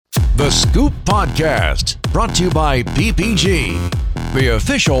The Scoop Podcast, brought to you by PPG, the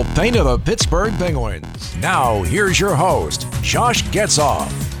official paint of the Pittsburgh Penguins. Now, here's your host, Josh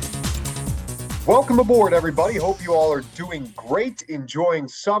Getzoff. Welcome aboard, everybody. Hope you all are doing great, enjoying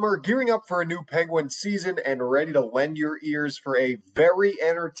summer, gearing up for a new Penguin season, and ready to lend your ears for a very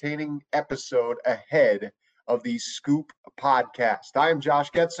entertaining episode ahead of the Scoop Podcast. I am Josh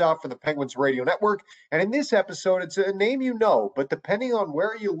Getzoff for the Penguins Radio Network, and in this episode, it's a name you know, but depending on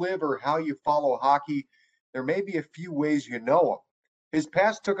where you live or how you follow hockey, there may be a few ways you know him. His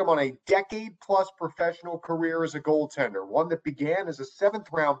past took him on a decade-plus professional career as a goaltender, one that began as a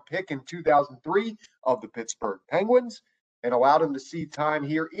seventh-round pick in 2003 of the Pittsburgh Penguins and allowed him to see time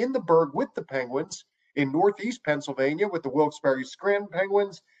here in the Burgh with the Penguins, in Northeast Pennsylvania with the Wilkes-Barre Scranton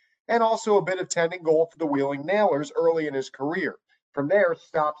Penguins, and also a bit of tending goal for the Wheeling Nailers early in his career. From there,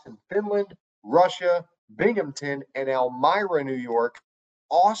 stops in Finland, Russia, Binghamton, and Elmira, New York,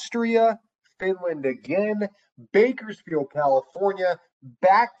 Austria, Finland again, Bakersfield, California,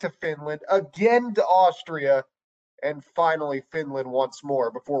 back to Finland, again to Austria, and finally Finland once more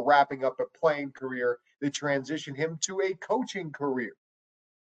before wrapping up a playing career that transitioned him to a coaching career.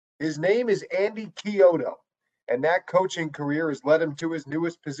 His name is Andy Chiodo, and that coaching career has led him to his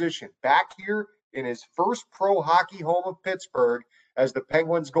newest position, back here in his first pro hockey home of Pittsburgh as the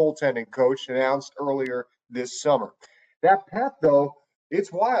Penguins goaltending coach announced earlier this summer. That path, though,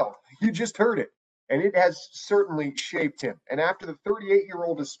 it's wild. You just heard it. And it has certainly shaped him. And after the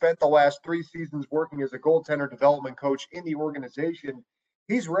 38-year-old has spent the last 3 seasons working as a goaltender development coach in the organization,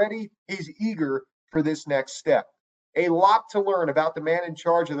 he's ready, he's eager for this next step. A lot to learn about the man in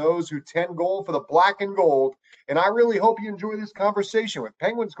charge of those who tend goal for the black and gold. And I really hope you enjoy this conversation with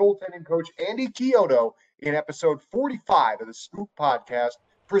Penguins goaltending coach Andy Chiodo in episode 45 of the Scoop Podcast,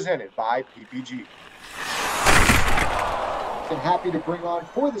 presented by PPG. And happy to bring on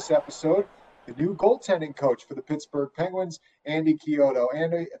for this episode the new goaltending coach for the Pittsburgh Penguins, Andy Chiodo.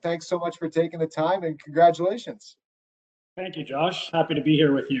 Andy, thanks so much for taking the time, and congratulations. Thank you, Josh. Happy to be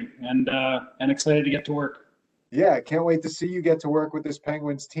here with you, and excited to get to work. Yeah, I can't wait to see you get to work with this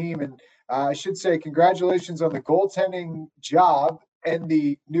Penguins team. And I should say congratulations on the goaltending job and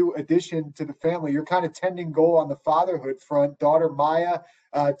the new addition to the family. You're kind of tending goal on the fatherhood front. Daughter Maya,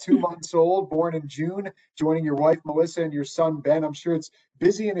 2 months old, born in June, joining your wife Melissa and your son Ben. I'm sure it's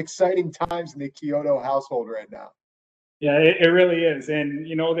busy and exciting times in the Chiodo household right now. Yeah, it really is. And,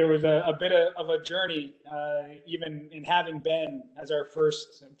 you know, there was a bit of a journey, even in having Ben as our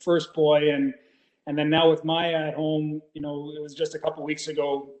first boy. And then now with Maya at home, you know, it was just a couple weeks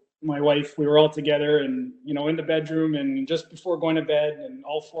ago, my wife, we were all together and, you know, in the bedroom and just before going to bed, and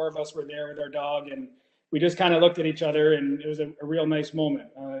all 4 of us were there with our dog, and we just kind of looked at each other, and it was a real nice moment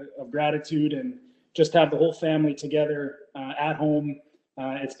of gratitude, and just have the whole family together at home.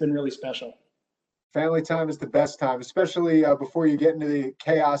 It's been really special. Family time is the best time, especially before you get into the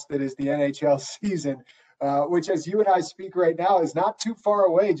chaos that is the NHL season, which, as you and I speak right now, is not too far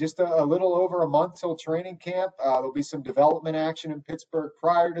away, just a little over a month till training camp. There'll be some development action in Pittsburgh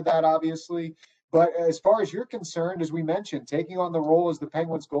prior to that, obviously. But as far as you're concerned, as we mentioned, taking on the role as the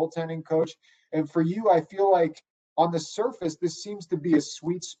Penguins goaltending coach, and for you, I feel like on the surface, this seems to be a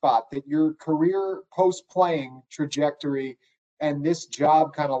sweet spot, that your career post-playing trajectory and this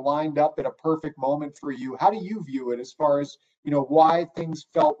job kind of lined up at a perfect moment for you. How do you view it as far as, you know, why things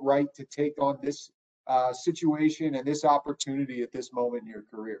felt right to take on this situation and this opportunity at this moment in your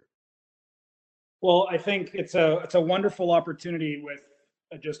career? Well, I think it's a wonderful opportunity with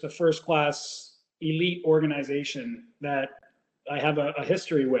just a first-class elite organization that I have a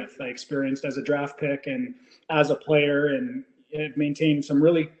history with. I experienced as a draft pick and as a player, and have maintained some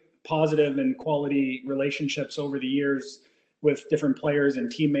really positive and quality relationships over the years with different players and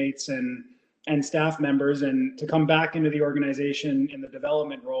teammates and staff members. And to come back into the organization in the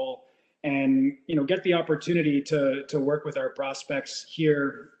development role and, you know, get the opportunity to work with our prospects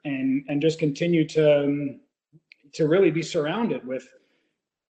here and just continue to really be surrounded with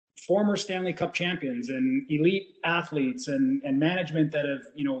former Stanley Cup champions and elite athletes and management that have,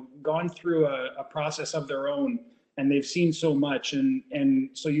 you know, gone through a process of their own, and they've seen so much. And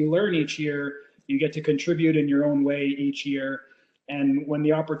so you learn each year, you get to contribute in your own way each year. And when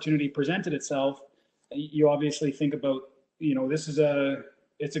the opportunity presented itself, you obviously think about, you know,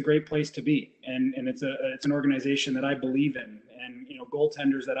 it's a great place to be. And it's an organization that I believe in, and, you know,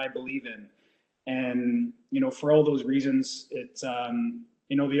 goaltenders that I believe in. And, you know, for all those reasons, it's,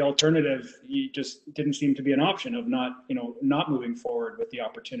 you know, the alternative, you just didn't seem to be an option of not moving forward with the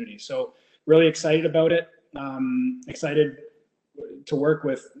opportunity. So really excited about it. Excited to work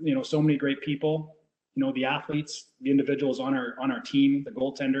with, you know, so many great people the athletes, the individuals on our team, the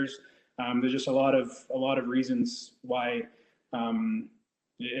goaltenders. There's just a lot of reasons why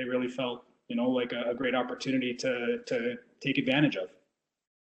it really felt like a great opportunity to take advantage of.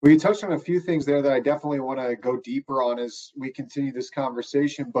 Well, you touched on a few things there that I definitely want to go deeper on as we continue this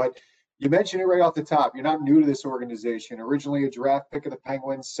conversation, but you mentioned it right off the top. You're not new to this organization. Originally a draft pick of the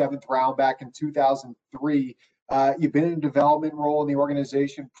Penguins, 7th round back in 2003. You've been in a development role in the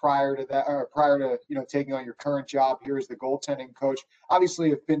organization prior to taking on your current job here as the goaltending coach. Obviously,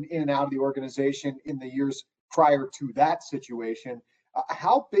 you've been in and out of the organization in the years prior to that situation.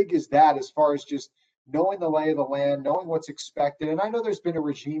 How big is that as far as just knowing the lay of the land, knowing what's expected? And I know there's been a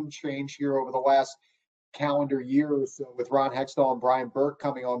regime change here over the last calendar year or so with Ron Hextall and Brian Burke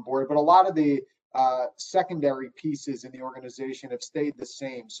coming on board, but a lot of the secondary pieces in the organization have stayed the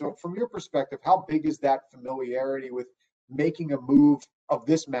same. So from your perspective, how big is that familiarity with making a move of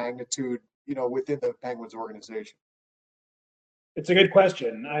this magnitude, within the Penguins organization? It's a good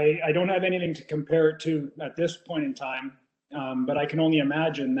question. I don't have anything to compare it to at this point in time, but I can only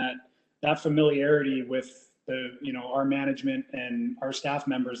imagine that familiarity with our management and our staff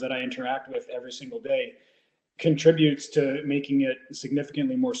members that I interact with every single day contributes to making it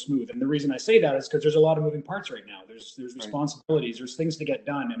significantly more smooth. And the reason I say that is because there's a lot of moving parts right now. There's responsibilities, there's things to get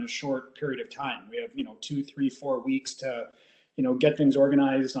done in a short period of time. We have 2, 3, 4 weeks to get things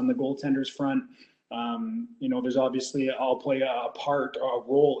organized on the goaltenders front. There's obviously I'll play a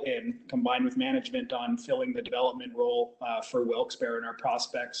role in, combined with management, on filling the development role for Wilkes-Barre and our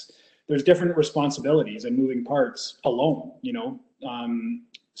prospects. There's different responsibilities and moving parts alone,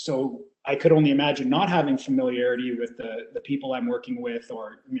 so I could only imagine not having familiarity with the people I'm working with,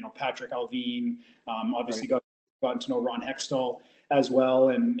 or Patrick Alvin, obviously gotten to know Ron Hextall as well,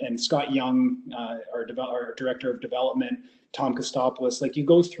 and Scott Young, our director of development, Tom Kostopoulos. Like, you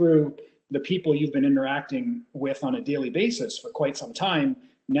go through the people you've been interacting with on a daily basis for quite some time.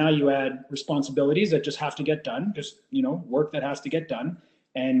 Now you add responsibilities that just have to get done, work that has to get done.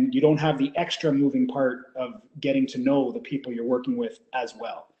 And you don't have the extra moving part of getting to know the people you're working with as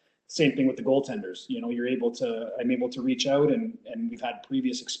well. Same thing with the goaltenders. I'm able to reach out, and we've had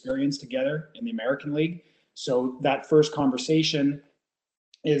previous experience together in the American League. So that first conversation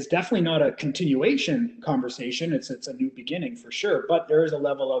is definitely not a continuation conversation. It's a new beginning for sure, but there is a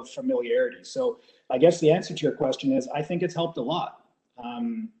level of familiarity. So I guess the answer to your question is, I think it's helped a lot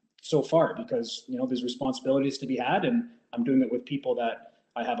so far, because there's responsibilities to be had, and I'm doing it with people that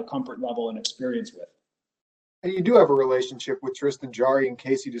I have a comfort level and experience with. And you do have a relationship with Tristan, Jarry, and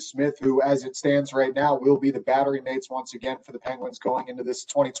Casey DeSmith, who, as it stands right now, will be the battery mates once again for the Penguins going into this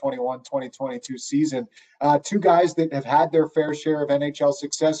 2021-2022 season. Two guys that have had their fair share of NHL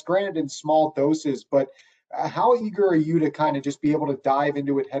success, granted in small doses, but how eager are you to kind of just be able to dive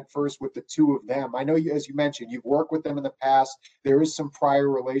into it head first with the two of them? I know, as you mentioned, you've worked with them in the past. There is some prior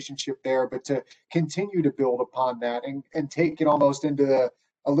relationship there, but to continue to build upon that and take it almost into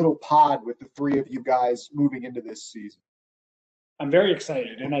a little pod with the three of you guys moving into this season. I'm very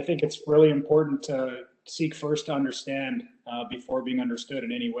excited, and I think it's really important to seek first to understand before being understood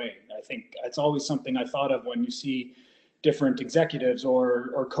in any way. I think it's always something I thought of when you see different executives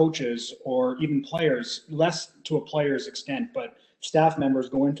or coaches or even players, less to a player's extent, but staff members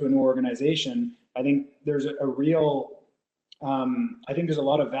go into a new organization. I think there's a real I think there's a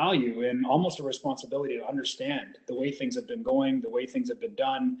lot of value and almost a responsibility to understand the way things have been going, the way things have been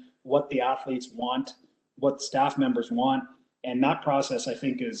done, what the athletes want, what staff members want. And that process, I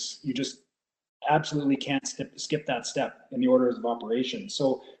think, is, you just absolutely can't skip that step in the orders of operations.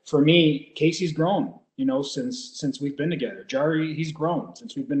 So for me, Casey's grown, since we've been together. Jarry, he's grown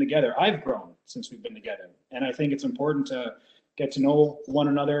since we've been together. I've grown since we've been together. And I think it's important to get to know one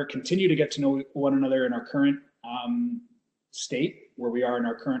another, continue to get to know one another in our current state where we are in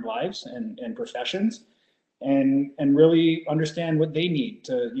our current lives and professions, and really understand what they need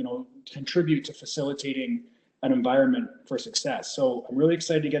to contribute to facilitating an environment for success. So I'm really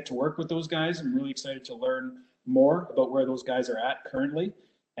excited to get to work with those guys. I'm really excited to learn more about where those guys are at currently,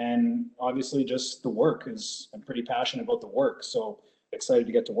 and obviously just the work I'm pretty passionate about the work, so excited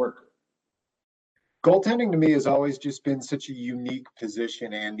to get to work. Goaltending to me has always just been such a unique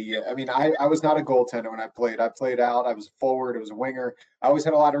position, Andy. I mean, I was not a goaltender when I played. I played out. I was a forward. I was a winger. I always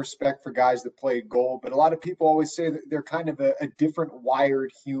had a lot of respect for guys that played goal, but a lot of people always say that they're kind of a different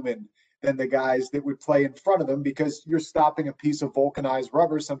wired human than the guys that would play in front of them, because you're stopping a piece of vulcanized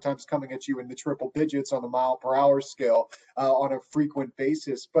rubber, sometimes coming at you in the triple digits on the mile-per-hour scale on a frequent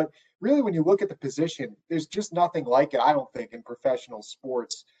basis. But really, when you look at the position, there's just nothing like it, I don't think, in professional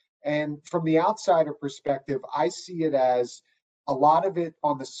sports. And from the outsider perspective, I see it as a lot of it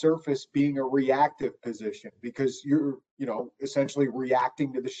on the surface being a reactive position because you're, essentially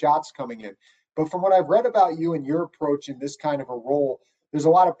reacting to the shots coming in. But from what I've read about you and your approach in this kind of a role, there's a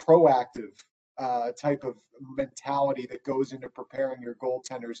lot of proactive type of mentality that goes into preparing your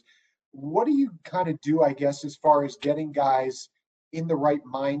goaltenders. What do you kind of do, I guess, as far as getting guys in the right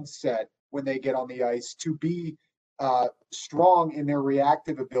mindset when they get on the ice to be strong in their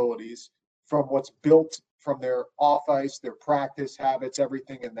reactive abilities from what's built from their off ice, their practice habits,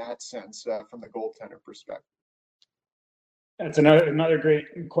 everything in that sense from the goaltender perspective? That's another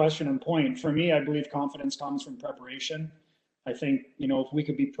great question and point. For me, I believe confidence comes from preparation. I think, if we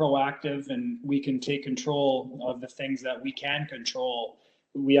could be proactive and we can take control of the things that we can control,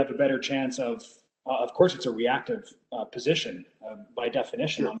 we have a better chance of course, it's a reactive position by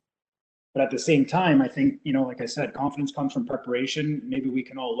definition. Sure. But at the same time, I think, like I said, confidence comes from preparation. Maybe we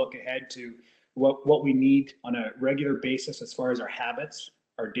can all look ahead to what we need on a regular basis as far as our habits,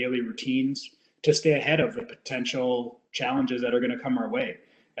 our daily routines, to stay ahead of the potential challenges that are going to come our way.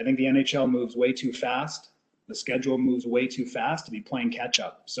 I think the NHL moves way too fast. The schedule moves way too fast to be playing catch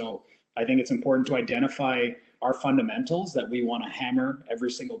up. So I think it's important to identify our fundamentals that we want to hammer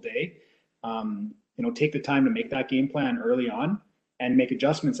every single day. Take the time to make that game plan early on and make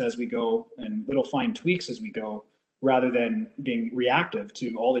adjustments as we go and little fine tweaks as we go, rather than being reactive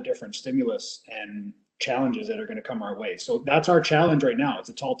to all the different stimulus and challenges that are going to come our way. So that's our challenge right now. It's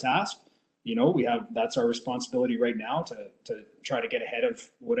a tall task. That's our responsibility right now to try to get ahead of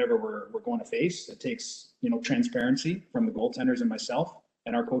whatever we're going to face. It takes, transparency from the goaltenders and myself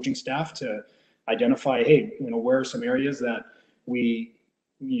and our coaching staff to identify, hey, where are some areas that we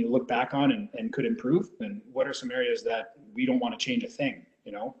look back on and could improve, and what are some areas that we don't want to change a thing,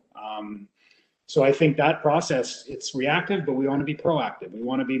 So I think that process, it's reactive, but we want to be proactive. We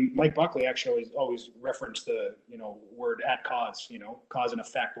want to be, Mike Buckley actually always referenced the, word at cause, cause and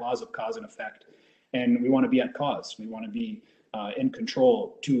effect, laws of cause and effect. And we want to be at cause. We want to be in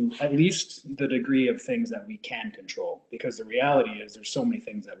control to at least the degree of things that we can control, because the reality is there's so many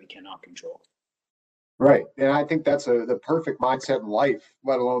things that we cannot control. Right. And I think that's the perfect mindset in life,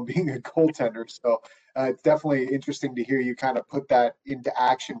 let alone being a goaltender. So it's definitely interesting to hear you kind of put that into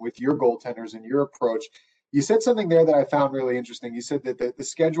action with your goaltenders and your approach. You said something there that I found really interesting. You said that the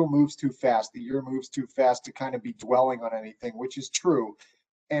schedule moves too fast, the year moves too fast to kind of be dwelling on anything, which is true.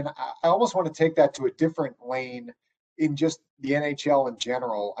 And I almost want to take that to a different lane in just the NHL in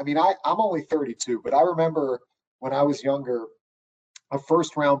general. I mean, I'm only 32, but I remember when I was younger, a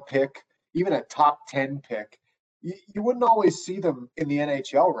first round pick, even a top 10 pick, you wouldn't always see them in the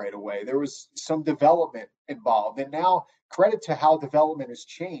NHL right away. There was some development involved. And now, credit to how development has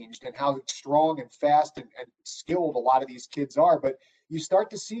changed and how strong and fast and skilled a lot of these kids are. But you start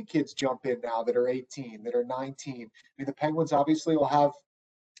to see kids jump in now that are 18, that are 19. I mean, the Penguins obviously will have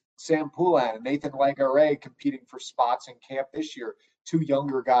Sam Poulin and Nathan Legare competing for spots in camp this year, two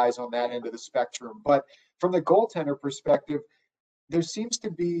younger guys on that end of the spectrum. But from the goaltender perspective, there seems to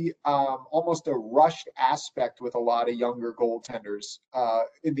be almost a rushed aspect with a lot of younger goaltenders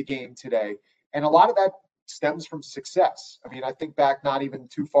in the game today. And a lot of that stems from success. I mean, I think back not even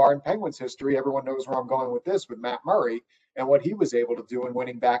too far in Penguins history. Everyone knows where I'm going with this, with Matt Murray and what he was able to do in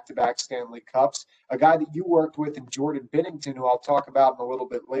winning back-to-back Stanley Cups. A guy that you worked with in Jordan Binnington, who I'll talk about in a little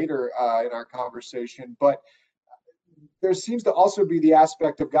bit later in our conversation. But there seems to also be the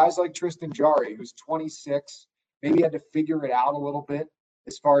aspect of guys like Tristan Jarry, who's 26, maybe had to figure it out a little bit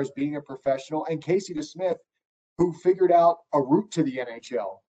as far as being a professional, and Casey DeSmith, who figured out a route to the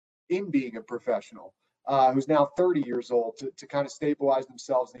NHL in being a professional, who's now 30 years old to kind of stabilize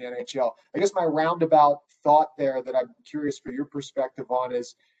themselves in the NHL. I guess my roundabout thought there that I'm curious for your perspective on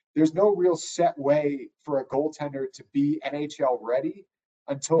is there's no real set way for a goaltender to be NHL ready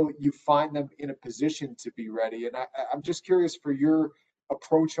until you find them in a position to be ready. And I'm just curious for your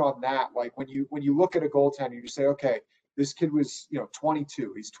approach on that. Like when you look at a goaltender, you say, okay, this kid was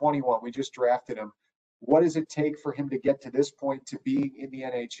 22, he's 21, we just drafted him. What does it take for him to get to this point to being in the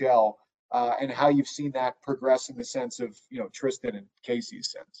NHL, and how you've seen that progress in the sense of Tristan and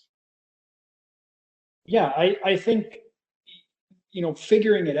Casey's sense? Yeah, I think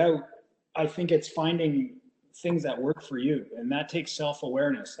figuring it out. I think it's finding things that work for you, and that takes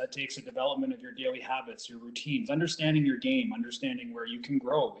self-awareness. That takes a development of your daily habits, your routines, understanding your game, understanding where you can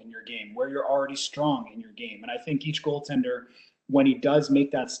grow in your game, where you're already strong in your game. And I think each goaltender, when he does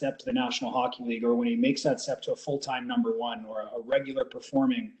make that step to the National Hockey League, or when he makes that step to a full-time number one or a regular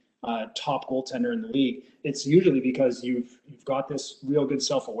performing top goaltender in the league, it's usually because you've got this real good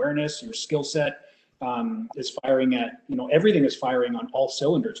self-awareness, your skill set is firing at, everything is firing on all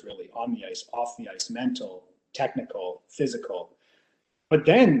cylinders, really, on the ice, off the ice, mental, technical, physical. But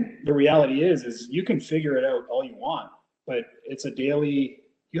then the reality is you can figure it out all you want, but it's a daily,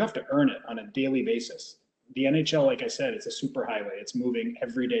 you have to earn it on a daily basis. The NHL, like I said, it's a super highway. It's moving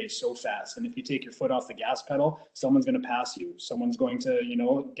every day so fast. And if you take your foot off the gas pedal, someone's going to pass you. Someone's going to,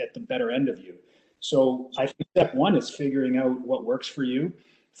 get the better end of you. So I think step one is figuring out what works for you,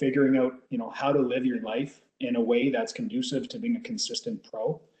 figuring out, how to live your life in a way that's conducive to being a consistent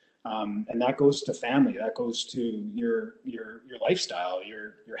pro. And that goes to family, that goes to your lifestyle,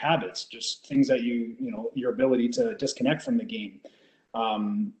 your habits, just things that your ability to disconnect from the game.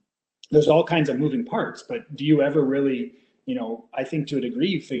 There's all kinds of moving parts, but do you ever really, I think to a degree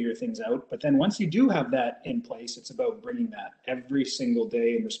you figure things out, but then once you do have that in place, it's about bringing that every single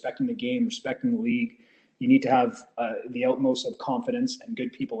day and respecting the game, respecting the league. You need to have the utmost of confidence and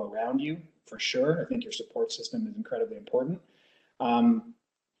good people around you, for sure. I think your support system is incredibly important.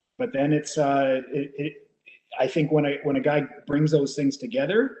 But then it's, I think when a guy brings those things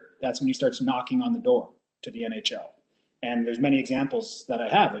together, that's when he starts knocking on the door to the NHL. And there's many examples that I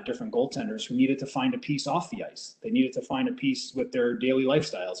have of different goaltenders who needed to find a piece off the ice. They needed to find a piece with their daily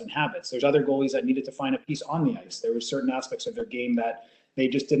lifestyles and habits. There's other goalies that needed to find a piece on the ice. There were certain aspects of their game that they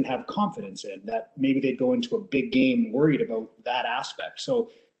just didn't have confidence in, that maybe they'd go into a big game worried about that aspect. So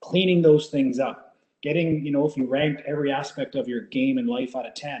cleaning those things up, getting, if you ranked every aspect of your game and life out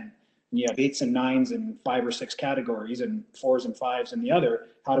of 10, and you have 8s and 9s in 5 or 6 categories and 4s and 5s in the other,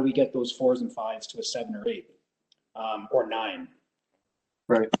 how do we get those 4s and 5s to a 7 or 8 or 9?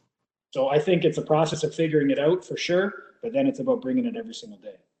 Right. So I think it's a process of figuring it out for sure, but then it's about bringing it every single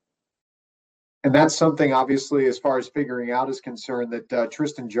day. And that's something, obviously, as far as figuring out is concerned, that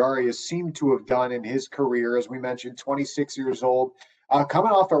Tristan Jarry has seemed to have done in his career. As we mentioned, 26 years old,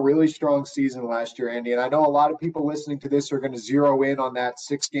 coming off a really strong season last year, Andy. And I know a lot of people listening to this are going to zero in on that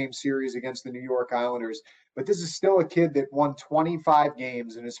 6-game series against the New York Islanders. But this is still a kid that won 25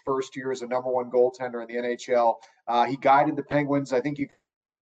 games in his first year as a number one goaltender in the NHL. He guided the Penguins. I think you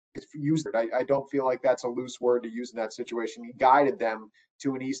used it. I don't feel like that's a loose word to use in that situation. He guided them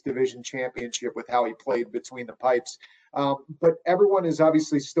to an East Division championship with how he played between the pipes. But everyone is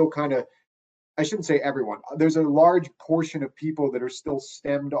obviously still kind of, I shouldn't say everyone. There's a large portion of people that are still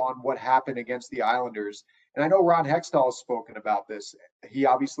stemmed on what happened against the Islanders. And I know Ron Hextall has spoken about this. He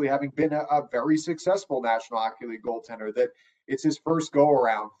obviously having been a very successful National Hockey League goaltender, that it's his first go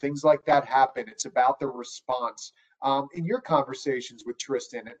around. Things like that happen. It's about the response. In your conversations with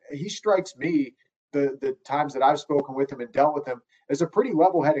Tristan, he strikes me, the times that I've spoken with him and dealt with him, as a pretty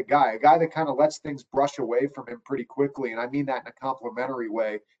level-headed guy, a guy that kind of lets things brush away from him pretty quickly. And I mean that in a complimentary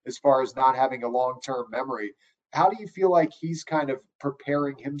way, as far as not having a long-term memory. How do you feel like he's kind of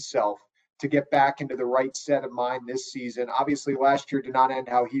preparing himself to get back into the right set of mind this season? Obviously, last year did not end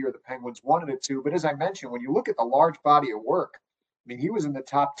how he or the Penguins wanted it to. But as I mentioned, when you look at the large body of work, I mean, he was in the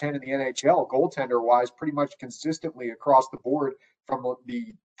top 10 in the NHL goaltender-wise pretty much consistently across the board from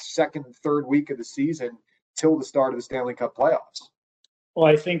the second, third week of the season till the start of the Stanley Cup playoffs. Well,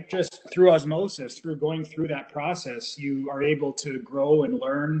 I think just through osmosis, through going through that process, you are able to grow and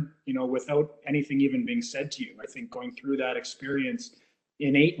learn, without anything even being said to you. I think going through that experience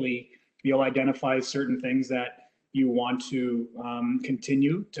innately, you'll identify certain things that you want to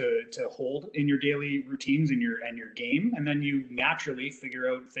continue to hold in your daily routines and your game. And then you naturally figure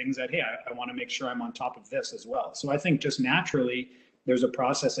out things that, hey, I want to make sure I'm on top of this as well. So I think just naturally, there's a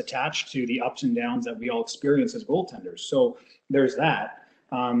process attached to the ups and downs that we all experience as goaltenders. So there's that.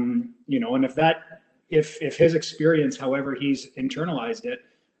 And if his experience, however he's internalized it,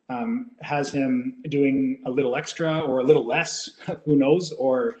 has him doing a little extra or a little less, who knows,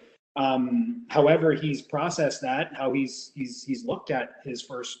 or however he's processed that, how he's looked at his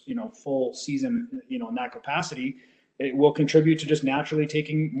first, full season, in that capacity, it will contribute to just naturally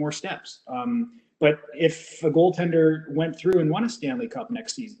taking more steps. But if a goaltender went through and won a Stanley Cup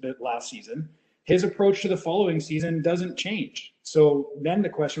last season, his approach to the following season doesn't change. So then the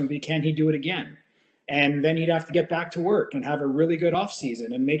question would be, can he do it again? And then he'd have to get back to work and have a really good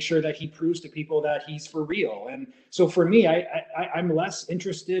offseason and make sure that he proves to people that he's for real. And so for me, I'm less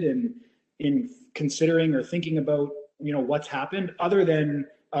interested in considering or thinking about, what's happened, other than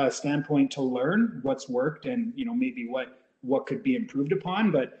a standpoint to learn what's worked and, maybe what could be improved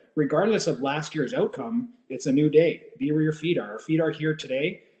upon. But regardless of last year's outcome, it's a new day. Be where your feet are. Our feet are here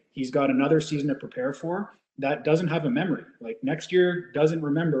today. He's got another season to prepare for. That doesn't have a memory. Like, next year doesn't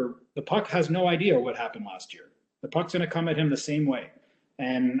remember. The puck has no idea what happened last year. The puck's going to come at him the same way.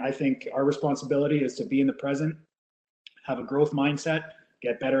 And I think our responsibility is to be in the present, have a growth mindset,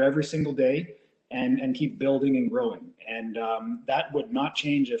 get better every single day, and keep building and growing. And that would not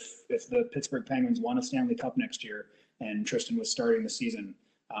change if the Pittsburgh Penguins won a Stanley Cup next year. and Tristan was starting the season,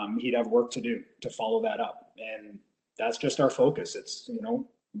 he'd have work to do to follow that up. And that's just our focus. It's,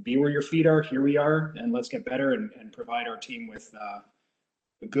 be where your feet are, here we are, and let's get better and provide our team with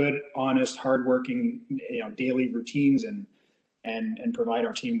good, honest, hardworking, daily routines and provide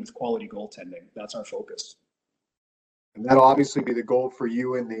our team with quality goaltending. That's our focus. And that'll obviously be the goal for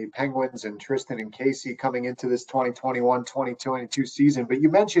you and the Penguins and Tristan and Casey coming into this 2021-2022 season. But you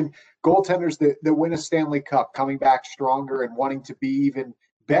mentioned goaltenders that win a Stanley Cup coming back stronger and wanting to be even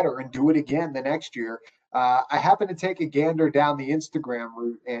better and do it again the next year. I happened to take a gander down the Instagram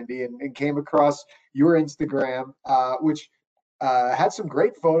route, Andy, and came across your Instagram, which had some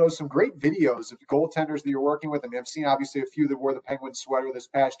great photos, some great videos of the goaltenders that you're working with. I mean, I've seen obviously a few that wore the Penguin sweater this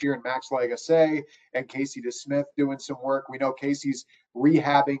past year, and Max Lagacé and Casey DeSmith doing some work. We know Casey's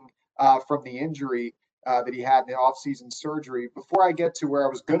rehabbing from the injury that he had in the offseason surgery. Before I get to where I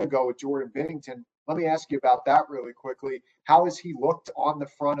was going to go with Jordan Binnington, let me ask you about that really quickly. How has he looked on the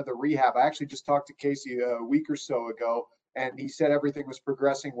front of the rehab? I actually just talked to Casey a week or so ago, and he said everything was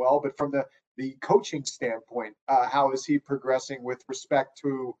progressing well. But from the coaching standpoint, how is he progressing with respect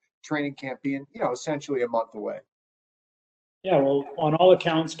to training camp being, essentially a month away? Yeah, well, on all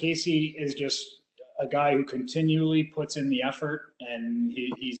accounts, Casey is just a guy who continually puts in the effort, and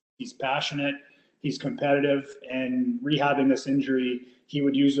he's passionate, he's competitive, and rehabbing this injury, he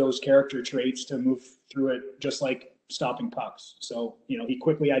would use those character traits to move through it, just like stopping pucks. So, he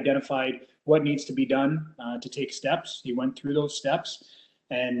quickly identified what needs to be done to take steps. He went through those steps.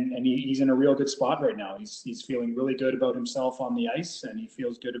 And he's in a real good spot right now. He's feeling really good about himself on the ice, and he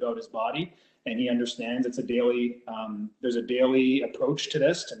feels good about his body. And he understands it's a daily. There's a daily approach to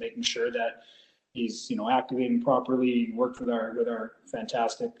this, to making sure that he's activating properly. Worked with our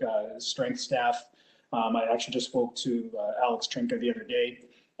fantastic strength staff. I actually just spoke to Alex Trinka the other day,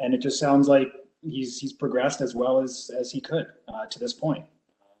 and it just sounds like he's progressed as well as he could to this point.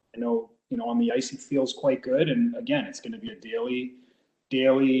 I know on the ice he feels quite good, and again, it's going to be a daily,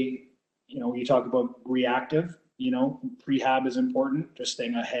 you talk about reactive, prehab is important, just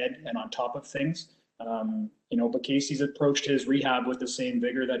staying ahead and on top of things. But Casey's approached his rehab with the same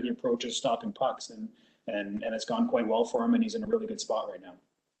vigor that he approaches stopping pucks, and it's gone quite well for him, and he's in a really good spot right now.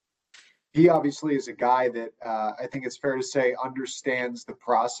 He obviously is a guy that I think it's fair to say understands the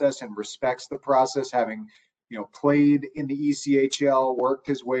process and respects the process, having played in the ECHL, worked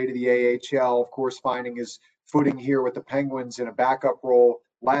his way to the AHL, of course, finding his footing here with the Penguins in a backup role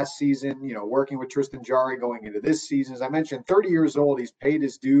last season, working with Tristan Jarry going into this season. As I mentioned, 30 years old, he's paid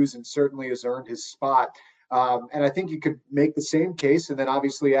his dues and certainly has earned his spot. And I think you could make the same case and then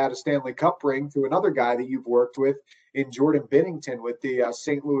obviously add a Stanley Cup ring to another guy that you've worked with in Jordan Binnington with the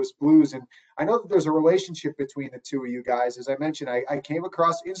St. Louis Blues. And I know that there's a relationship between the two of you guys. As I mentioned, I came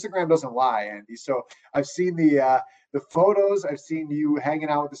across, Instagram doesn't lie, Andy. So I've seen the photos. I've seen you hanging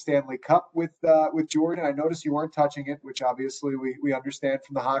out with the Stanley Cup with Jordan. I noticed you weren't touching it, which obviously we understand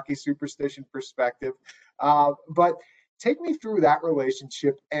from the hockey superstition perspective. But take me through that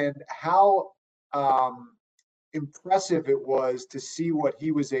relationship and how impressive it was to see what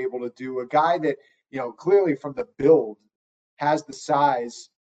he was able to do. A guy that, clearly from the build has the size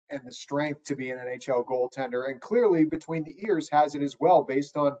and the strength to be an NHL goaltender, and clearly between the ears has it as well,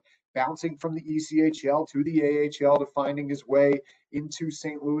 based on bouncing from the ECHL to the AHL to finding his way into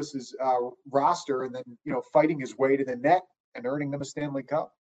St. Louis's roster, and then fighting his way to the net and earning them a Stanley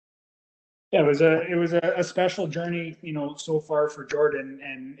Cup. Yeah, it was a special journey, so far for Jordan,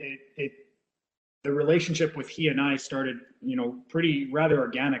 and the relationship with he and I started, rather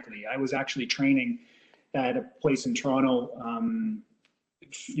organically. I was actually training at a place in Toronto,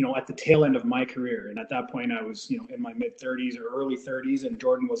 at the tail end of my career. And at that point I was, in my mid 30s or early 30s, and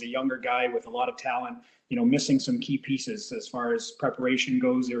Jordan was a younger guy with a lot of talent, missing some key pieces as far as preparation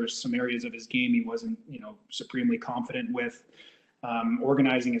goes. There were some areas of his game he wasn't, supremely confident with,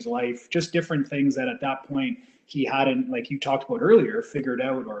 organizing his life, just different things that at that point he hadn't, like you talked about earlier, figured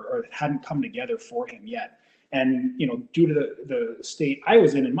out or hadn't come together for him yet. And, due to the state I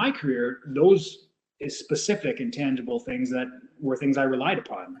was in my career, those is specific and tangible things that were things I relied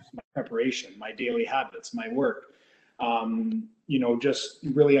upon: my preparation, my daily habits, my work, just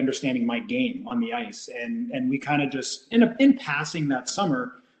really understanding my game on the ice. And we kind of just, in passing that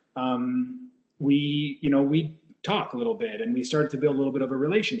summer, we talk a little bit, and we started to build a little bit of a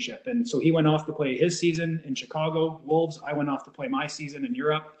relationship. And so he went off to play his season in Chicago Wolves. I went off to play my season in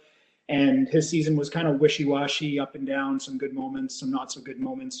Europe, and his season was kind of wishy-washy, up and down, some good moments, some not so good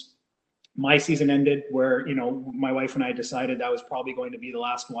moments. My season ended where, my wife and I decided that was probably going to be the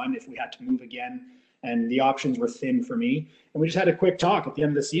last one if we had to move again, and the options were thin for me. And we just had a quick talk at the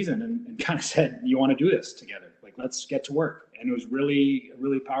end of the season and kind of said, you want to do this together? Like, let's get to work. And it was really, a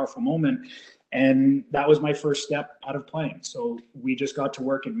really powerful moment. And that was my first step out of playing. So we just got to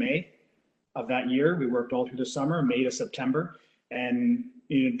work in May of that year. We worked all through the summer, May to September, and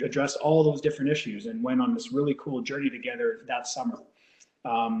addressed all those different issues and went on this really cool journey together that summer.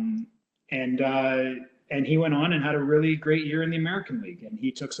 And he went on and had a really great year in the American League, and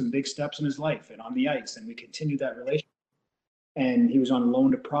he took some big steps in his life and on the ice, and we continued that relationship. And he was on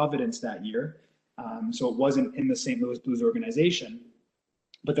loan to Providence that year, so it wasn't in the St. Louis Blues organization.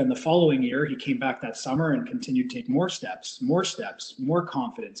 But then the following year, he came back that summer and continued to take more steps, more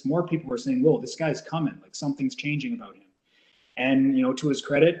confidence. More people were saying, whoa, this guy's coming, like something's changing about him. And, to his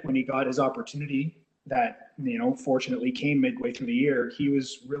credit, when he got his opportunity that, fortunately came midway through the year, he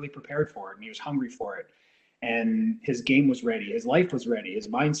was really prepared for it and he was hungry for it. And his game was ready, his life was ready, his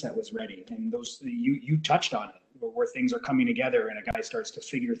mindset was ready. And those, you touched on it, where things are coming together and a guy starts to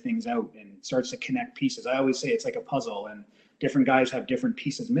figure things out and starts to connect pieces. I always say it's like a puzzle, and different guys have different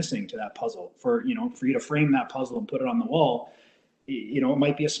pieces missing to that puzzle. For you to frame that puzzle and put it on the wall, it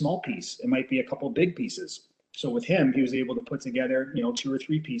might be a small piece, it might be a couple big pieces. So with him, he was able to put together, 2 or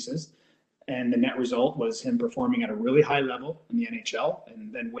 3 pieces, and the net result was him performing at a really high level in the NHL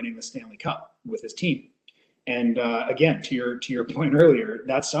and then winning the Stanley Cup with his team. And again, to your point earlier,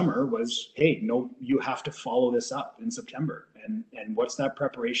 that summer was, hey, no, you have to follow this up in September. And what's that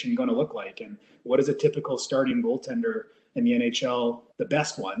preparation going to look like? And what is a typical starting goaltender in the NHL, the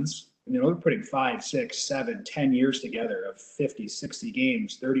best ones? They're putting 5, 6, 7, 10 years together of 50, 60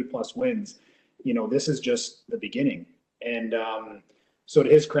 games, 30 plus wins. This is just the beginning. And so to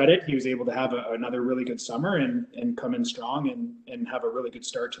his credit, he was able to have another really good summer and come in strong and have a really good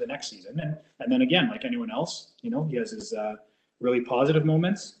start to the next season. And then again, like anyone else, he has his really positive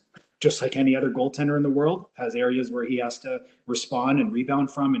moments, just like any other goaltender in the world, has areas where he has to respond and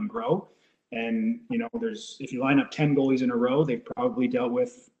rebound from and grow. And, if you line up 10 goalies in a row, they've probably dealt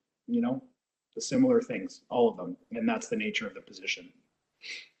with, the similar things, all of them. And that's the nature of the position.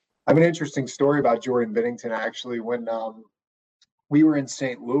 I have an interesting story about Jordan Binnington, actually. When we were in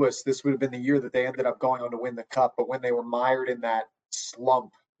St. Louis, this would have been the year that they ended up going on to win the Cup, but when they were mired in that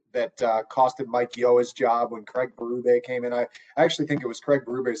slump that costed Mike Yeo his job when Craig Berube came in. I actually think it was Craig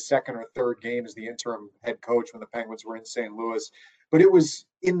Berube's second or third game as the interim head coach when the Penguins were in St. Louis. But it was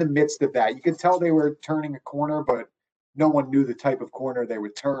in the midst of that. You could tell they were turning a corner, but no one knew the type of corner they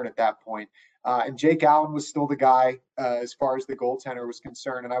would turn at that point. And Jake Allen was still the guy as far as the goaltender was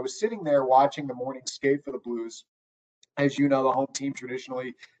concerned. And I was sitting there watching the morning skate for the Blues. As you know, the home team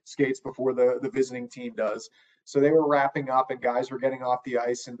traditionally skates before the visiting team does. So they were wrapping up and guys were getting off the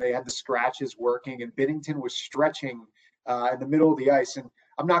ice and they had the scratches working and Binnington was stretching in the middle of the ice. And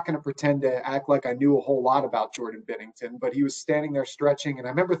I'm not going to pretend to act like I knew a whole lot about Jordan Binnington, but he was standing there stretching. And I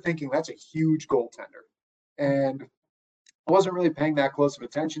remember thinking, that's a huge goaltender. And I wasn't really paying that close of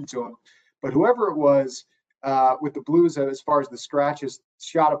attention to him. But whoever it was with the Blues, as far as the scratches,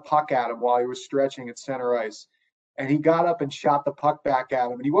 shot a puck at him while he was stretching at center ice. And he got up and shot the puck back at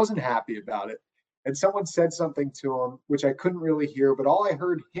him, and he wasn't happy about it. And someone said something to him, which I couldn't really hear, but all I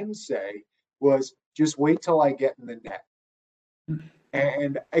heard him say was, just wait till I get in the net.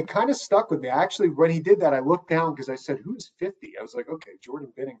 And it kind of stuck with me. Actually, when he did that, I looked down because I said, who's 50? I was like, okay,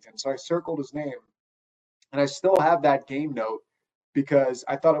 Jordan Binnington. So I circled his name. And I still have that game note because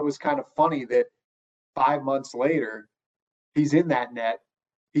I thought it was kind of funny that 5 months later, he's in that net.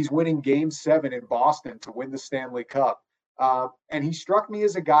 He's winning Game 7 in Boston to win the Stanley Cup. And he struck me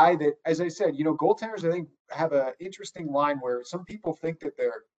as a guy that, as I said, goaltenders, I think, have an interesting line where some people think that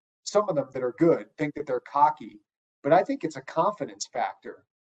some of them that are good, think that they're cocky. But I think it's a confidence factor.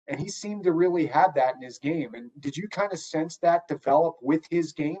 And he seemed to really have that in his game. And did you kind of sense that develop with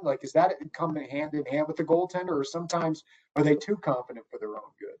his game? Like, is that come hand in hand with the goaltender, or sometimes are they too confident for their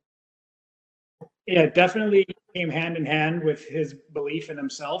own good? Yeah, definitely came hand in hand with his belief in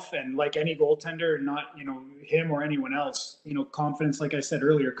himself. And like any goaltender, not, him or anyone else, confidence, like I said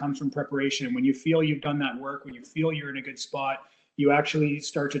earlier, comes from preparation. When you feel you've done that work, when you feel you're in a good spot, you actually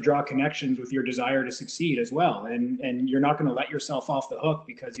start to draw connections with your desire to succeed as well. And you're not going to let yourself off the hook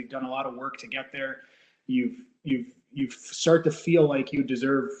because you've done a lot of work to get there. You start to feel like you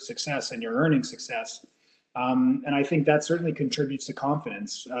deserve success and you're earning success. And I think that certainly contributes to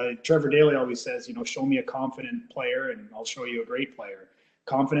confidence. Trevor Daley always says, show me a confident player and I'll show you a great player.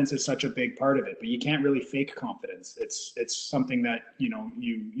 Confidence is such a big part of it, but you can't really fake confidence. It's something that,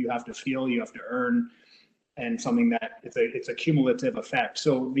 you have to feel, you have to earn, and something that it's a cumulative effect.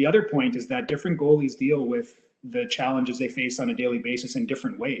 So the other point is that different goalies deal with the challenges they face on a daily basis in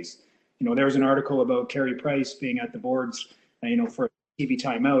different ways. There was an article about Carey Price being at the boards, for a TV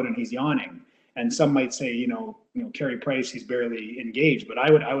timeout and he's yawning. And some might say, Carey Price, he's barely engaged, but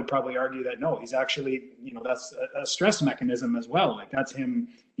I would probably argue that no, he's actually, that's a stress mechanism as well. Like that's him,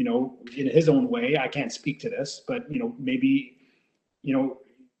 in his own way. I can't speak to this, but maybe,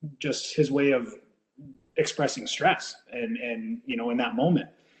 just his way of expressing stress and in that moment.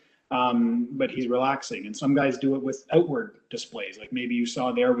 But he's relaxing, and some guys do it with outward displays. Like maybe you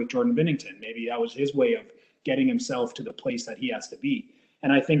saw there with Jordan Binnington, maybe that was his way of getting himself to the place that he has to be.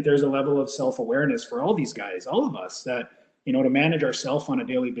 And I think there's a level of self-awareness for all these guys, all of us, that, to manage ourselves on a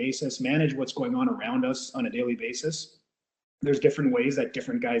daily basis, manage what's going on around us on a daily basis. There's different ways that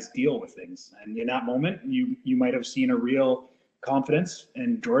different guys deal with things. And in that moment, you might have seen a real confidence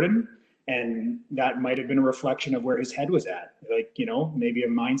in Jordan, and that might have been a reflection of where his head was at. Like, maybe a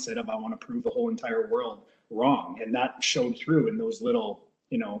mindset of, I want to prove the whole entire world wrong. And that showed through in those little,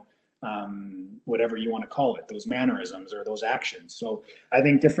 whatever you want to call it, those mannerisms or those actions. So I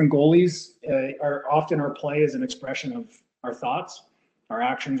think different goalies are often, our play is an expression of our thoughts. Our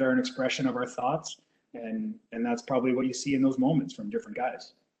actions are an expression of our thoughts. And that's probably what you see in those moments from different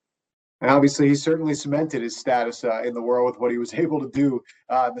guys. And obviously, he certainly cemented his status in the world with what he was able to do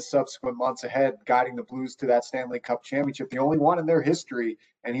in the subsequent months ahead, guiding the Blues to that Stanley Cup championship, the only one in their history.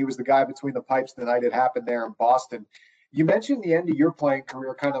 And he was the guy between the pipes the night it happened there in Boston. You mentioned the end of your playing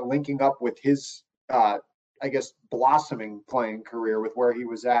career kind of linking up with his, blossoming playing career with where he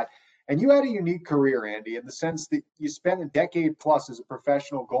was at. And you had a unique career, Andy, in the sense that you spent a decade plus as a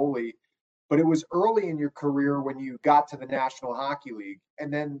professional goalie, but it was early in your career when you got to the National Hockey League.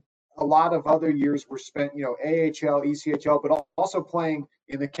 And then a lot of other years were spent, AHL, ECHL, but also playing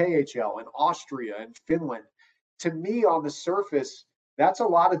in the KHL in Austria and Finland. To me, on the surface, that's a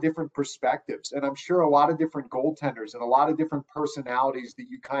lot of different perspectives. And I'm sure a lot of different goaltenders and a lot of different personalities that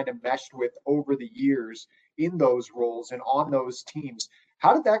you kind of meshed with over the years in those roles and on those teams.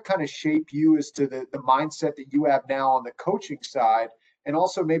 How did that kind of shape you as to the mindset that you have now on the coaching side, and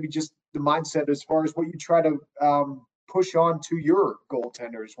also maybe just the mindset as far as what you try to push on to your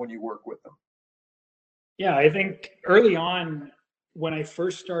goaltenders when you work with them? Yeah, I think early on, when I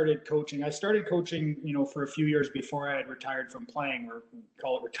first started coaching, I started coaching, for a few years before I had retired from playing, or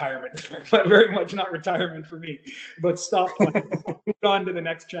call it retirement, but very much not retirement for me, but stopped playing, moved on to the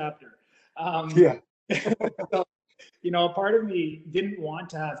next chapter. So, a part of me didn't want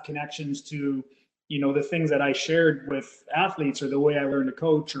to have connections to, the things that I shared with athletes or the way I learned to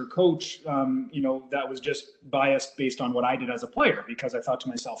coach or coach, that was just biased based on what I did as a player, because I thought to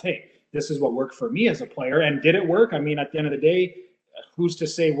myself, hey, this is what worked for me as a player. And did it work? I mean, at the end of the day, who's to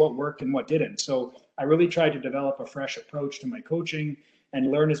say what worked and what didn't? So I really tried to develop a fresh approach to my coaching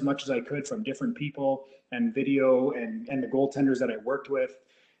and learn as much as I could from different people and video and the goaltenders that I worked with.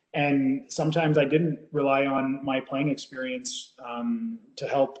 And sometimes I didn't rely on my playing experience to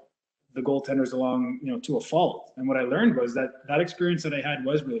help the goaltenders along, to a fault. And what I learned was that experience that I had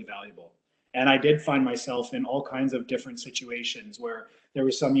was really valuable. And I did find myself in all kinds of different situations where there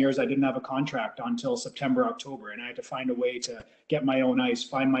were some years I didn't have a contract until September, October, and I had to find a way to get my own ice,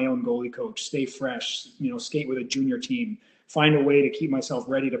 find my own goalie coach, stay fresh, skate with a junior team, find a way to keep myself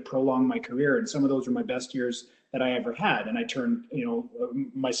ready to prolong my career. And some of those were my best years that I ever had. And I turned,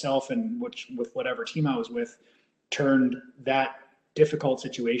 myself and with whatever team I was with, turned that difficult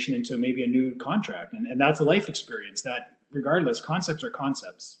situation into maybe a new contract. And that's a life experience that, regardless, concepts are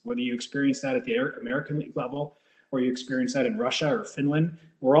concepts. Whether you experience that at the American League level or you experience that in Russia or Finland,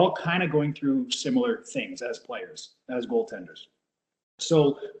 we're all kind of going through similar things as players, as goaltenders.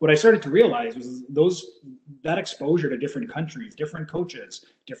 So what I started to realize was that exposure to different countries, different coaches,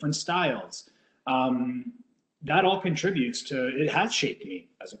 different styles, that all contributes to, it has shaped me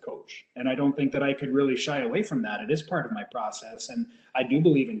as a coach. And I don't think that I could really shy away from that. It is part of my process. And I do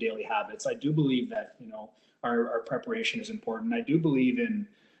believe in daily habits. I do believe that, our preparation is important. I do believe in,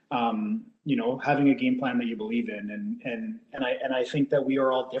 having a game plan that you believe in. And I think that we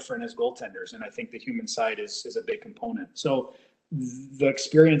are all different as goaltenders. And I think the human side is a big component. So the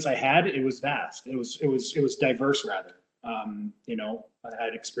experience I had, it was vast. It was diverse rather. I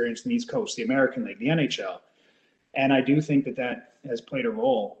had experience in the East Coast, the American League, the NHL. And I do think that has played a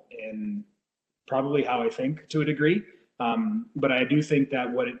role in probably how I think to a degree. But I do think that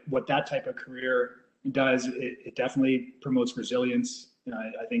what that type of career does, it definitely promotes resilience.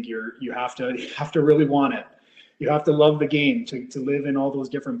 I think you have to really want it. You have to love the game to live in all those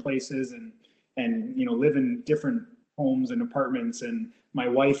different places and live in different homes and apartments. And my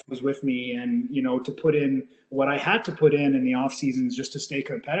wife was with me, and to put in what I had to put in the off seasons just to stay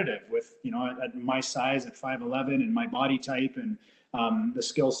competitive with at my size at 5'11" and my body type and the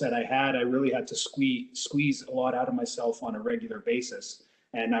skill set I had, I really had to squeeze a lot out of myself on a regular basis.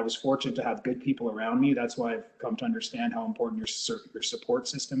 And I was fortunate to have good people around me. That's why I've come to understand how important your support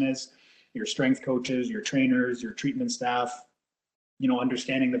system is, your strength coaches, your trainers, your treatment staff,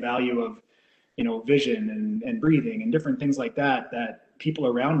 understanding the value of, vision and breathing and different things like that, that people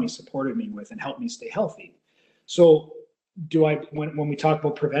around me supported me with and helped me stay healthy. So when we talk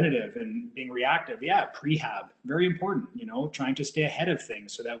about preventative and being reactive, yeah, prehab, very important, trying to stay ahead of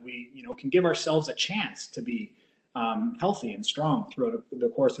things so that we, can give ourselves a chance to be healthy and strong throughout the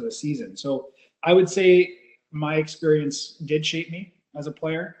course of the season. So I would say my experience did shape me as a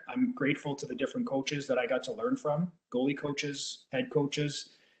player. I'm grateful to the different coaches that I got to learn from, goalie coaches, head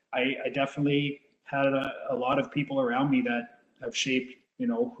coaches. I definitely had a lot of people around me that have shaped,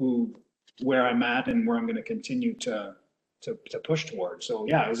 where I'm at and where I'm going to continue to push towards. So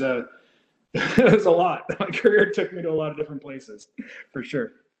yeah, it was it was a lot. My career took me to a lot of different places, for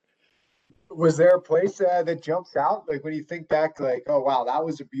sure. Was there a place that jumps out? Like when you think back, like, oh wow, that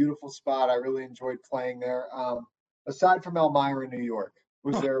was a beautiful spot. I really enjoyed playing there. Aside from Elmira, New York,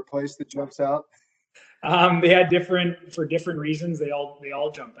 was there a place that jumps out? They had for different reasons. They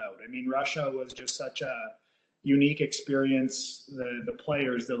all jump out. I mean, Russia was just such a unique experience. The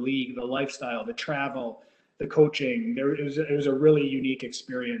players, the league, the lifestyle, the travel, the coaching. It was a really unique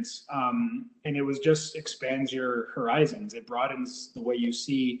experience, and it was just expands your horizons. It broadens the way you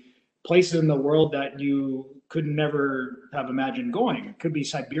see places in the world that you could never have imagined going. It could be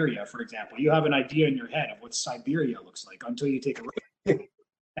Siberia, for example. You have an idea in your head of what Siberia looks like until you take a look.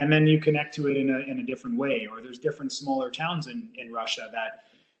 And then you connect to it in a different way. Or there's different smaller towns in Russia that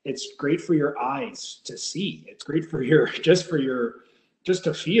it's great for your eyes to see. It's great for just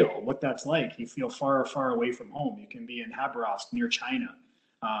to feel what that's like. You feel far, far away from home. You can be in Khabarovsk near China,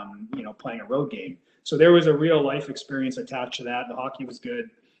 playing a road game. So there was a real life experience attached to that. The hockey was good.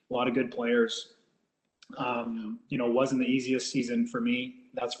 A lot of good players. Wasn't the easiest season for me,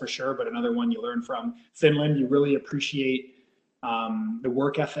 that's for sure, but another one you learn from. Finland, you really appreciate the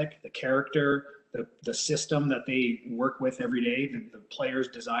work ethic, the character, the system that they work with every day, the players'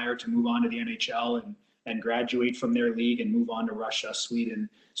 desire to move on to the NHL and graduate from their league and move on to Russia, Sweden.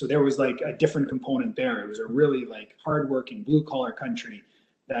 So there was like a different component there. It was a really like hardworking blue collar country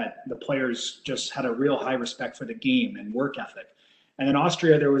that the players just had a real high respect for the game and work ethic. And then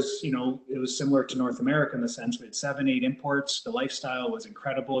Austria, there was, it was similar to North America in the sense we had 7-8 imports. The lifestyle was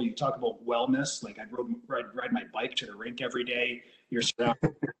incredible. You talk about wellness, like I'd ride my bike to the rink every day. You're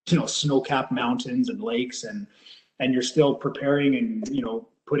surrounded, snow-capped mountains and lakes, and you're still preparing and,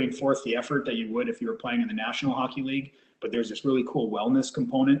 putting forth the effort that you would if you were playing in the National Hockey League. But there's this really cool wellness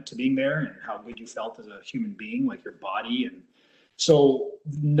component to being there and how good you felt as a human being, like your body. And so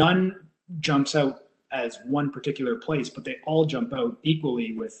none jumps out as one particular place, but they all jump out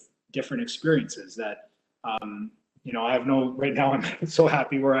equally with different experiences that, I have right now I'm so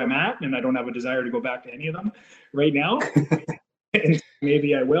happy where I'm at and I don't have a desire to go back to any of them right now. And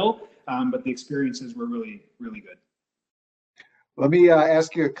maybe I will, but the experiences were really, really good. Let me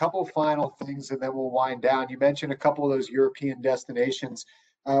ask you a couple final things and then we'll wind down. You mentioned a couple of those European destinations.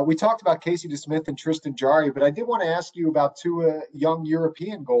 We talked about Casey DeSmith and Tristan Jarry, but I did want to ask you about two young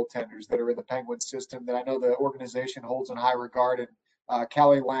European goaltenders that are in the Penguins system that I know the organization holds in high regard, and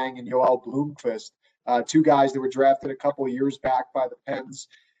Kalle Lang and Joel Blomqvist, two guys that were drafted a couple of years back by the Pens.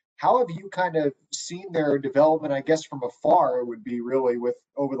 How have you kind of seen their development, I guess from afar, it would be really, with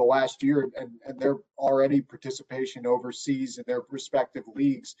over the last year and their already participation overseas in their respective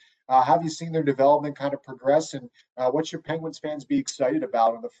leagues? Have you seen their development kind of progress, and what should Penguins fans be excited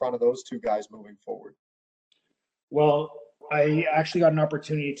about in the front of those two guys moving forward? Well, I actually got an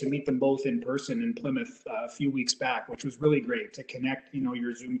opportunity to meet them both in person in Plymouth a few weeks back, which was really great to connect,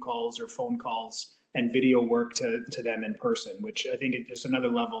 your Zoom calls or phone calls and video work to them in person, which I think is just another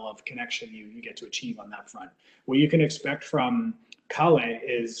level of connection you get to achieve on that front. What you can expect from Kalle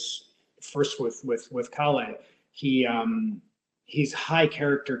is, first with Kalle, he's high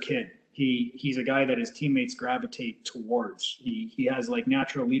character kid. He's a guy that his teammates gravitate towards. He has like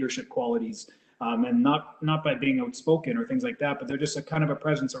natural leadership qualities, and not by being outspoken or things like that, but they're just a kind of a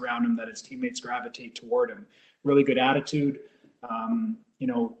presence around him that his teammates gravitate toward him. Really good attitude.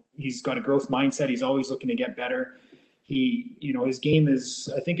 He's got a growth mindset. He's always looking to get better. His game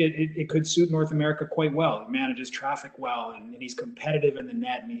is, I think it could suit North America quite well. He manages traffic well, and he's competitive in the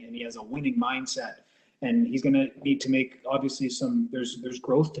net, and he has a winning mindset. And he's going to need to make, obviously, there's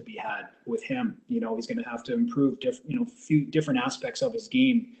growth to be had with him. He's going to have to improve few different aspects of his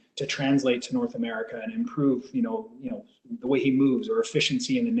game to translate to North America and improve, the way he moves or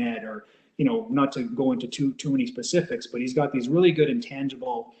efficiency in the net, or, not to go into too many specifics, but he's got these really good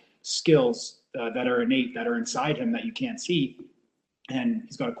intangible skills that are innate, that are inside him that you can't see. and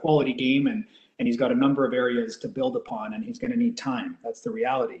he's got a quality game, and he's got a number of areas to build upon, and he's going to need time. That's the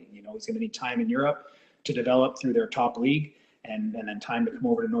reality. You know, he's going to need time in Europe to develop through their top league, and then time to come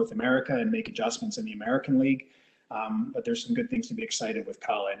over to North America and make adjustments in the American League. But there's some good things to be excited with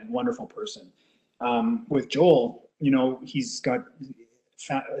Kyle, and a wonderful person. With Joel, you know, he's got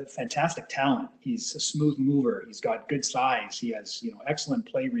fantastic talent. He's a smooth mover. He's got good size. He has, you know, excellent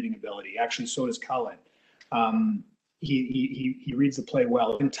play reading ability. Actually, so does Cullen. He reads the play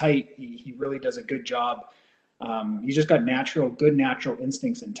well and tight. He really does a good job. He's just got good natural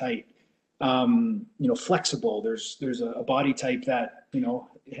instincts in tight. You know, flexible. There's a body type that, you know,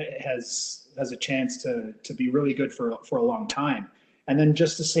 has a chance to be really good for a long time. And then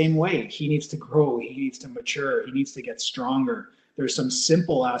just the same way, he needs to grow. He needs to mature. He needs to get stronger. There's some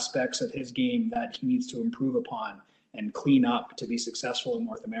simple aspects of his game that he needs to improve upon and clean up to be successful in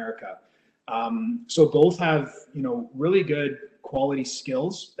North America. So both have, you know, really good quality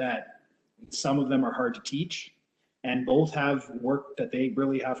skills that some of them are hard to teach, and both have work that they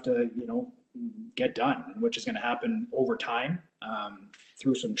really have to, you know, get done, which is going to happen over time,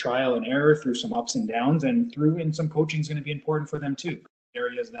 through some trial and error, through some ups and downs, and some coaching is going to be important for them too.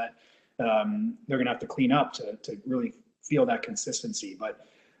 Areas that they're going to have to clean up to really feel that consistency. But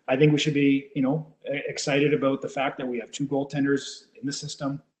I think we should be, you know, excited about the fact that we have two goaltenders in the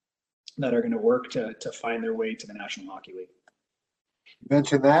system that are going to work to find their way to the National Hockey League. You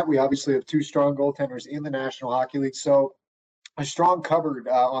mentioned that. We obviously have two strong goaltenders in the National Hockey League. So a strong cupboard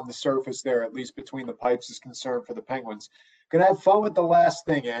on the surface there, at least between the pipes, is concerned for the Penguins. Going to have fun with the last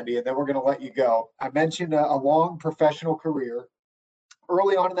thing, Andy, and then we're going to let you go. I mentioned a long professional career.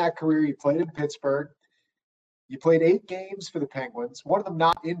 Early on in that career, you played in Pittsburgh. You played 8 games for the Penguins, one of them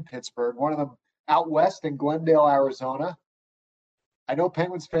not in Pittsburgh, one of them out west in Glendale, Arizona. I know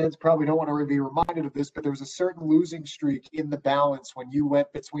Penguins fans probably don't want to be reminded of this, but there was a certain losing streak in the balance when you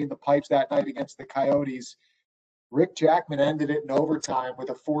went between the pipes that night against the Coyotes. Rick Jackman ended it in overtime with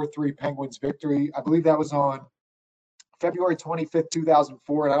a 4-3 Penguins victory. I believe that was on February 25th,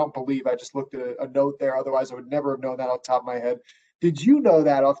 2004, and I just looked at a note there. Otherwise, I would never have known that off the top of my head. Did you know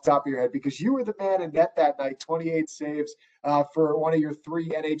that off the top of your head? Because you were the man in net that night, 28 saves for one of your 3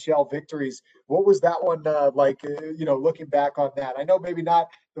 NHL victories. What was that one like, you know, looking back on that? I know maybe not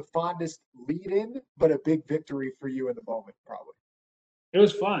the fondest lead-in, but a big victory for you in the moment, probably. It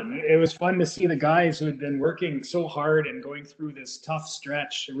was fun. It was fun to see the guys who had been working so hard and going through this tough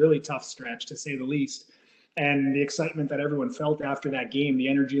stretch, a really tough stretch, to say the least. And the excitement that everyone felt after that game, the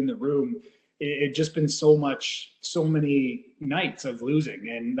energy in the room. It just been so many nights of losing,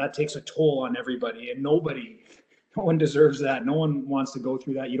 and that takes a toll on everybody, and no one deserves that. No one wants to go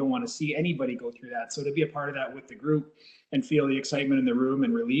through that. You don't want to see anybody go through that. So to be a part of that with the group and feel the excitement in the room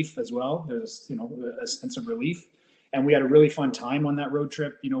and relief as well, there's, you know, a sense of relief. And we had a really fun time on that road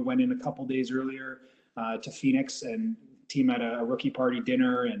trip. You know, went in a couple days earlier to Phoenix, and team had a rookie party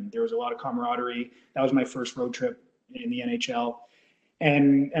dinner, and there was a lot of camaraderie. That was my first road trip in the NHL.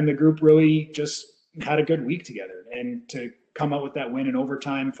 And the group really just had a good week together, and to come out with that win in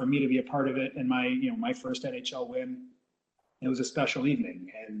overtime, for me to be a part of it, and my first NHL win, it was a special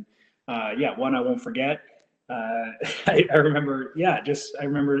evening. And one I won't forget. I remember, I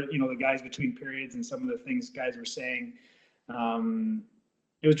remember, you know, the guys between periods and some of the things guys were saying.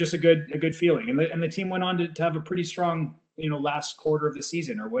 It was just a good feeling, and the team went on to have a pretty strong, you know, last quarter of the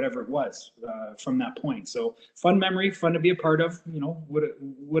season or whatever it was from that point. So fun memory, fun to be a part of. You know,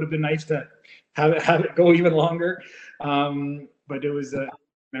 would have been nice to have it go even longer, but it was a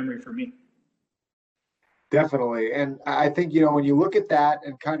memory for me. Definitely. And I think, you know, when you look at that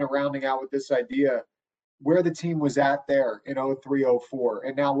and kind of rounding out with this idea, where the team was at there in 03-04,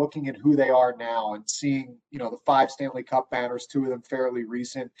 and now looking at who they are now and seeing, you know, the 5 Stanley Cup banners, 2 of them fairly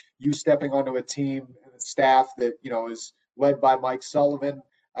recent, you stepping onto a team and staff that, you know, is led by Mike Sullivan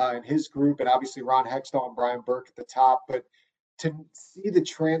and his group, and obviously Ron Hextall and Brian Burke at the top. But to see the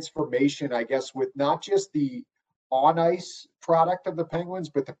transformation, I guess, with not just the on-ice product of the Penguins,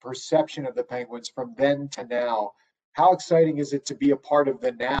 but the perception of the Penguins from then to now, how exciting is it to be a part of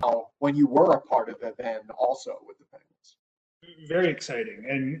the now when you were a part of the then also with the Penguins? Very exciting.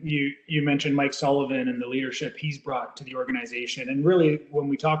 And you mentioned Mike Sullivan and the leadership he's brought to the organization. And really, when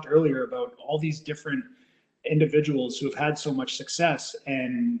we talked earlier about all these different individuals who have had so much success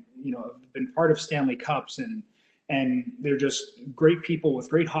and, you know, been part of Stanley Cups, and they're just great people with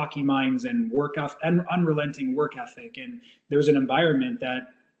great hockey minds and unrelenting work ethic. And there's an environment that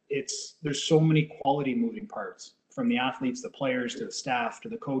there's so many quality moving parts, from the athletes, the players, to the staff, to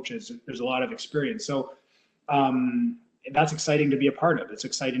the coaches. There's a lot of experience. So that's exciting to be a part of. It's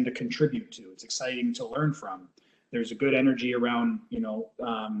exciting to contribute to. It's exciting to learn from. there's a good energy around,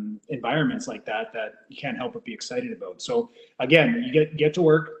 environments like that you can't help but be excited about. So again, you get to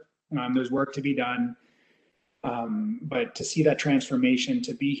work. There's work to be done. But to see that transformation,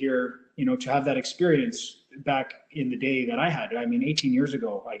 to be here, to have that experience back in the day that I had, 18 years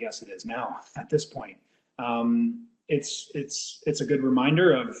ago, I guess it is now at this point. It's a good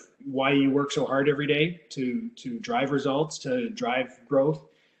reminder of why you work so hard every day to drive results, to drive growth,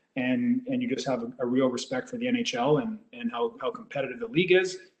 and you just have a real respect for the NHL and how competitive the league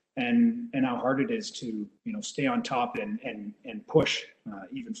is, and how hard it is to stay on top and push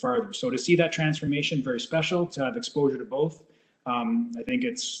even farther. So to see that transformation, very special. To have exposure to both, I think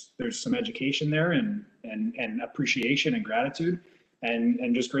there's some education there and appreciation and gratitude,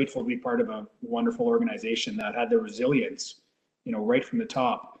 and just grateful to be part of a wonderful organization that had the resilience, right from the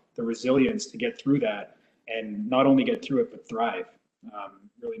top, the resilience to get through that, and not only get through it but thrive.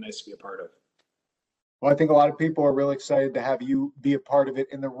 Really nice to be a part of. Well, I think a lot of people are really excited to have you be a part of it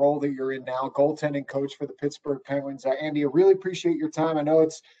in the role that you're in now, goaltending coach for the Pittsburgh Penguins. Andy, I really appreciate your time. I know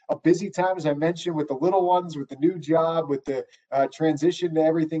it's a busy time, as I mentioned, with the little ones, with the new job, with the transition to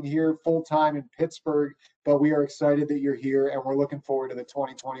everything here full-time in Pittsburgh. But we are excited that you're here, and we're looking forward to the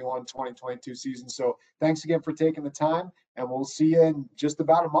 2021-2022 season. So thanks again for taking the time, and we'll see you in just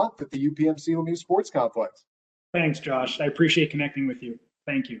about a month at the UPMC Lemieux Sports Complex. Thanks, Josh. I appreciate connecting with you.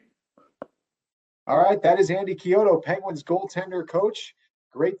 Thank you. All right, that is Andy Chiodo, Penguins goaltender coach.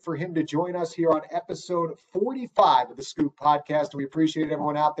 Great for him to join us here on episode 45 of the Scoop Podcast. We appreciate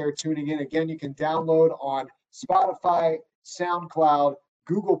everyone out there tuning in. Again, you can download on Spotify, SoundCloud,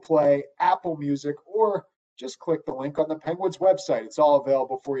 Google Play, Apple Music, or just click the link on the Penguins website. It's all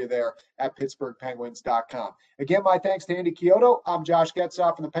available for you there at PittsburghPenguins.com. Again, my thanks to Andy Chiodo. I'm Josh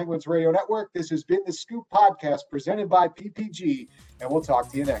Getzoff from the Penguins Radio Network. This has been the Scoop Podcast presented by PPG, and we'll talk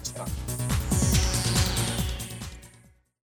to you next time.